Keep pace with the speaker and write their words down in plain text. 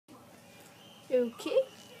Okay,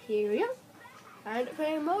 here we go. I'm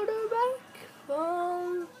playing Motorbike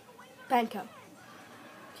from Bakno.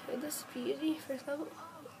 Okay, this is easy, first level.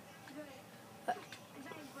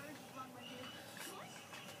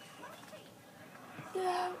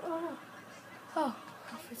 Yeah, oh no. Oh,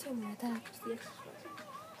 for some reason I thought it was the exercise.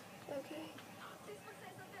 Okay.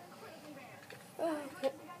 Oh,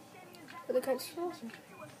 okay. But the controls I'm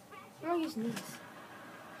not using these.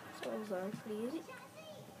 So those are pretty easy.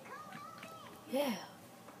 Yeah.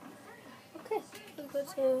 Okay,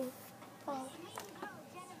 let's go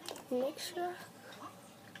to next track.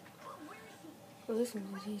 Oh, this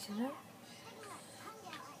one's easy, right?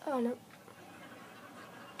 Oh no.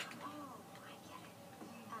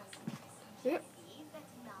 Yep.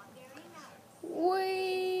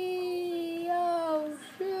 Wait, oh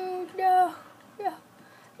shoot, no. Yeah.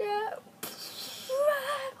 Yeah.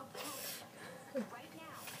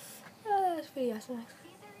 Oh, that's pretty awesome.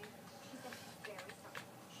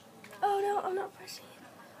 Oh no, I'm not pressing it.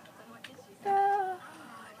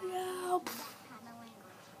 No.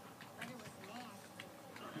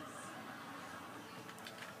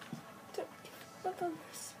 Look on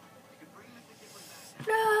this.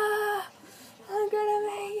 No, I'm gonna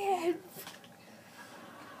make it.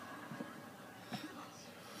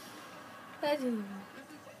 That's even.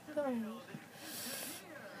 Come on.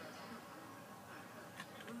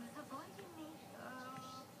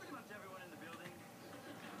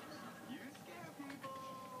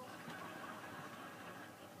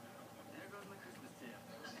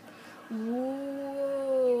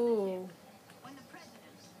 Whoa.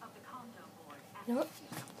 Nope.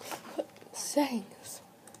 Settings.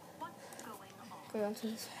 Go on to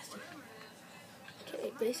this faster.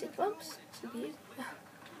 Okay, basic bumps. Should be it.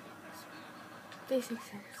 Basic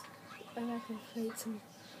sounds. I've actually played some.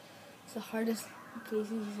 It's the hardest basic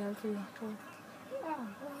sound for the whole. Oh,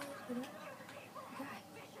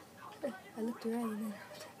 what? I looked around and then.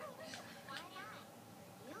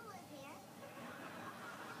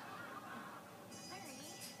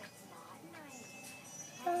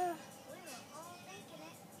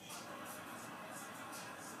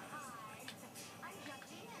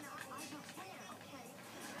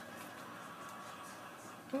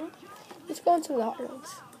 Let's go into the hot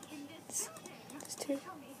ones. It's two.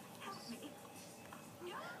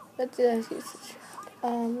 Let's do this.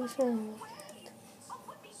 Which one?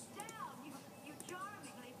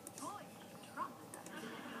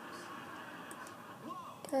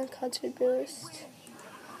 Concert boost.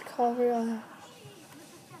 Cover.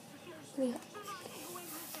 Yeah.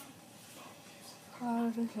 Oh,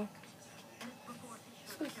 okay.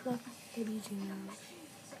 So it's not that easy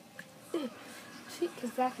now. See,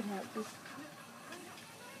 because that can help you.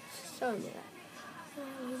 So yeah.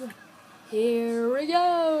 Here we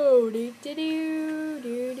go. Do do do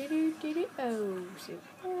do do do do do. Oh, shoot.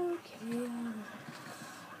 Okay.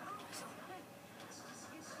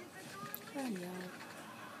 Oh no.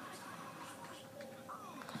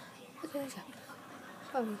 Okay, so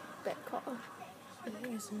probably that call.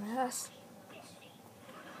 Here's some ass.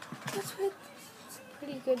 That's what. It's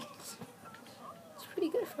pretty good. It's pretty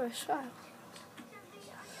good for a shot.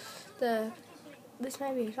 This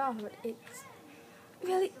might be a shot, but it's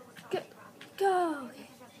really good. Go. Okay.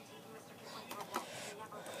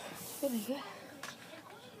 Really good.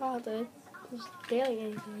 Oh, the daily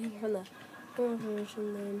anything from the normal version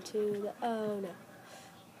then to the no.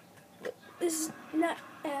 But this is not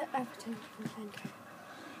advertising for Bakno.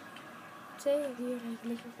 Say if you would like to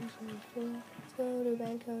make a person before, go to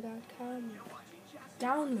bakno.com.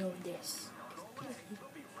 Download this.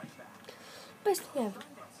 Best thing ever.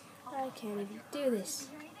 I can't even do this.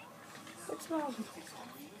 What's wrong with this?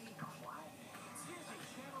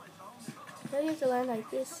 Now you have to land like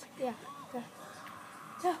this. Yeah.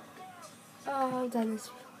 Yeah. Oh, I've done this.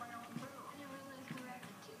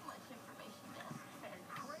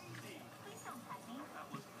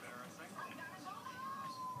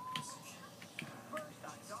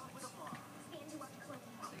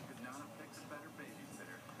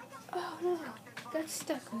 Oh no, got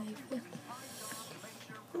stuck on it.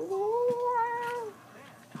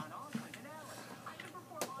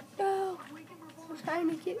 Oh, I'm trying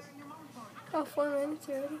to get. Oh, 4 minutes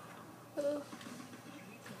already. Oh,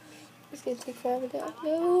 it's gonna take forever to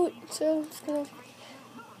upload. So it's gonna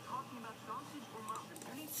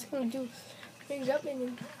do things up and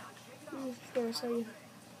then I'm just gonna show you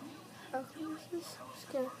how cool this is.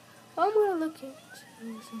 I'm gonna look into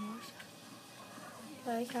some more stuff.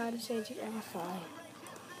 Like how to change your MFI.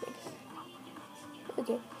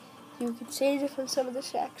 Okay, you can change it from some of the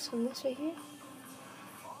shacks from this right here.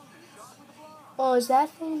 Oh, is that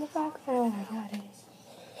thing in the back? Oh my god, it is.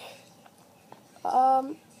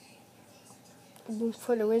 For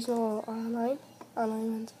the original online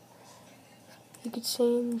ones, you could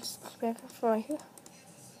change the background from right here,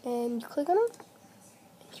 and you click on it,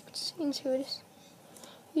 and you could change who it is.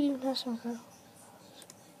 You even have some girl.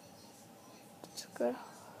 It's a girl.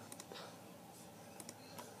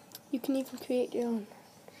 You can even create your own.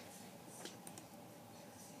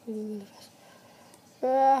 Really fast.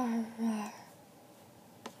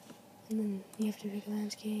 And then you have to pick a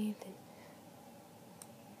landscape, then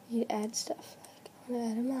you add stuff, like I want to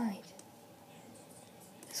add a mind.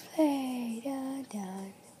 Let's play, dun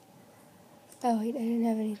dun. Oh wait, I didn't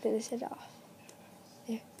have anything to set off.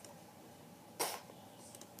 There.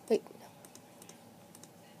 Wait, no.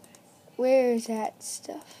 Where's that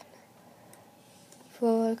stuff?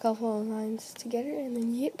 Put a couple of lines together and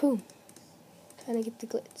then you hit boom. Kind of get the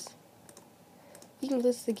glitz. You can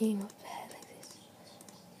glitz the game up bad like this.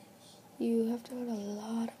 You have to put a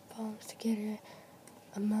lot of bombs together.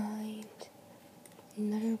 A mine,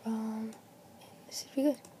 another bomb, and this should be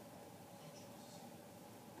good.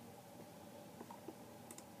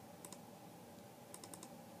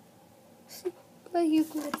 See, like you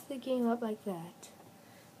glitz the game up like that.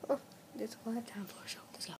 Oh, that's all I have time for, so let's go.